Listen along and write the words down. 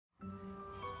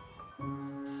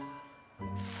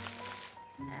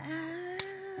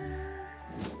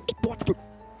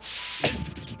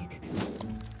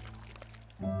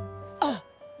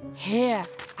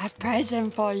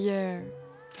present for you.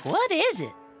 What is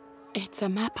it? It's a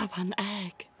map of an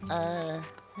egg.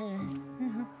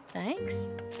 Thanks.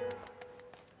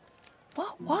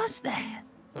 What was that?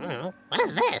 What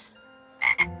is this?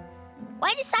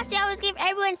 Why does Sussie always give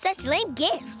everyone such lame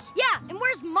gifts? Yeah, and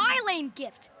where's my lame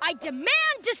gift? I demand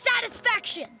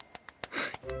dissatisfaction!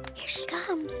 Here she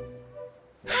comes.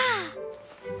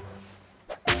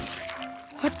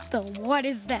 What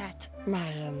is that?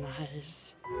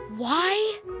 Mayonnaise.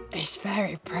 Why? It's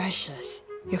very precious.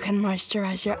 You can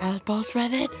moisturize your elbows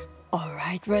with it, or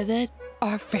write with it,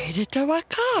 or feed it to a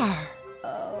car.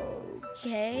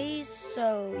 Okay,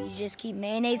 so you just keep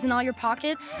mayonnaise in all your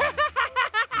pockets?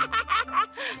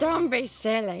 Don't be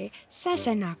silly.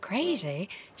 Sussie not crazy.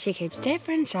 She keeps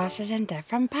different sauces in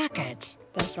different packets.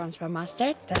 This one's for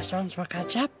mustard, this one's for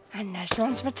ketchup, and this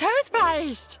one's for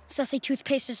toothpaste. Sussie,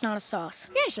 toothpaste is not a sauce.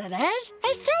 Yes, it is.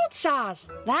 It's tooth sauce.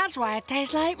 That's why it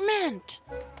tastes like mint.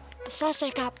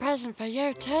 Sussie got a present for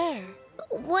you, too.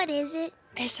 What is it?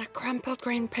 It's a crumpled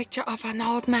green picture of an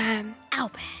old man. I'll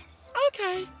pass.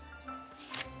 Okay.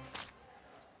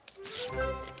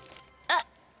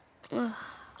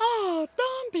 Oh,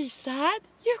 don't be sad.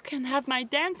 You can have my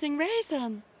dancing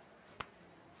raisin.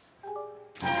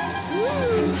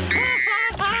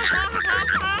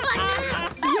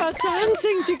 You're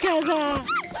dancing together.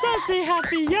 Sussie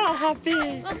happy, you're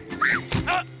happy.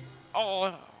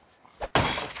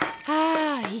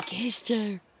 Ah, he kissed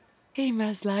you. He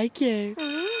must like you.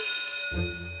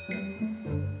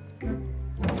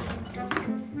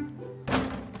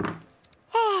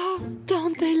 Oh,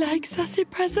 don't they like Sussie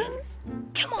presents?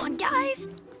 Come on, guys.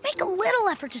 Make a little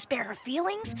effort to spare her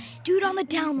feelings. Do it on the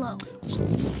down low.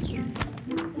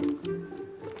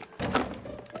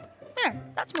 There,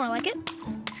 that's more like it.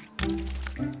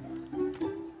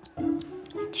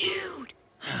 Dude!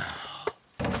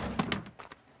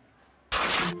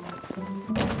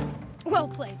 Well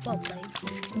played, well played.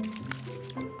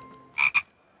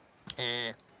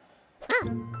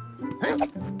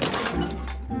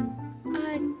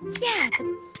 Yeah,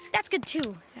 that's good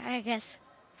too, I guess.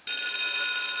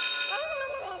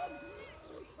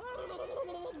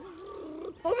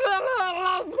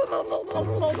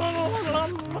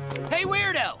 Hey,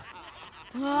 Weirdo!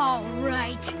 All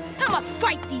right, I'ma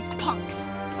fight these punks.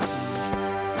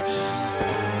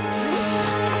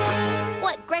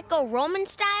 What, Greco-Roman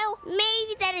style?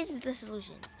 Maybe that isn't the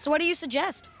solution. So what do you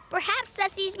suggest? Perhaps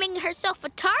Sussie's making herself a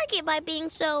target by being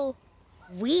so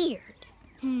weird.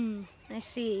 I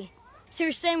see. So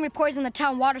you're saying we poison the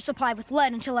town water supply with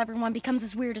lead until everyone becomes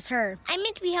as weird as her. I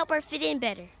meant we help her fit in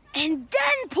better. And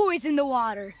then poison the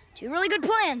water. Two really good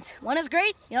plans. One is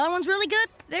great, the other one's really good.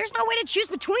 There's no way to choose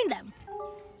between them.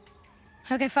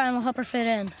 Okay, fine, we'll help her fit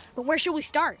in. But where should we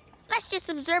start? Let's just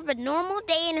observe a normal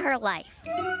day in her life.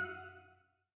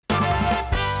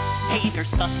 Hey there,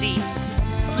 Sussie.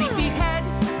 Sleepyhead,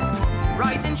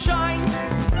 rise and shine.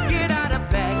 Get out of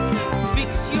bed,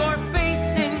 fix your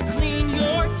face and clean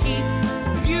your teeth.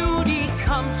 Beauty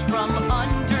comes from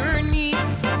underneath.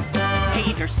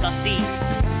 Hey there, Sussie.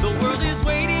 The world is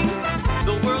waiting.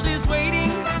 The world is waiting.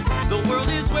 The world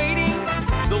is waiting.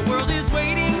 The world is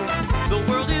waiting. The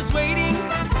world is waiting.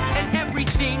 And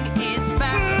everything is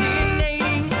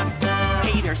fascinating.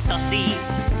 Hey there, Sussie.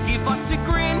 Give us a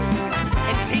grin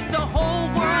and take the whole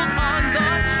world on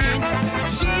the chin.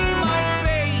 She might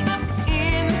fade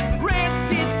in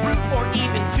rancid fruit or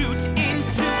even toot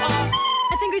into a...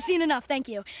 I think we've seen enough, thank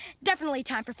you. Definitely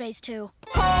time for phase 2.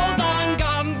 Hold on,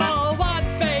 Gumball,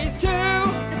 what's phase 2?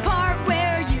 The part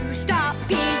where you stop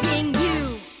being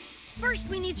you. First,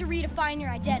 we need to redefine your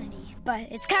identity.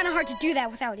 But it's kind of hard to do that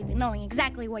without even knowing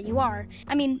exactly what you are.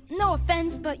 I mean, no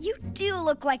offense, but you do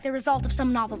look like the result of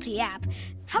some novelty app.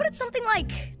 How did something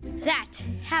like that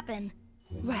happen?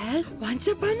 Well, once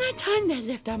upon a time there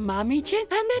lived a mommy chin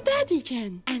and a daddy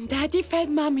chin. And daddy fed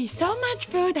mommy so much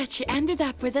food that she ended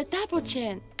up with a double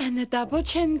chin. And the double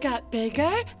chin got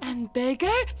bigger and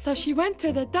bigger, so she went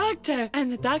to the doctor.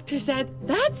 And the doctor said,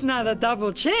 "That's not a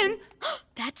double chin."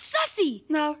 That's Sussie!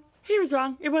 No, he was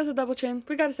wrong. It was a double chin.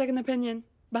 We got a second opinion.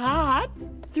 But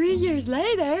 3 years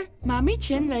later, mommy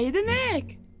chin laid an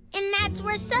egg. And that's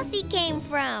where Sussie came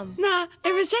from. Nah,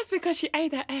 it was just because she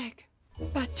ate her egg.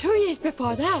 But 2 years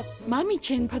before that, Mommy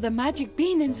Chin put a magic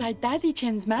bean inside Daddy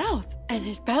Chin's mouth. And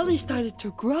his belly started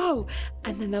to grow.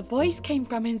 And then a voice came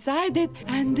from inside it,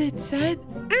 and it said,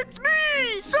 "It's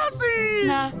me, Sussie!"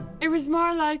 Nah, it was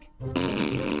more like...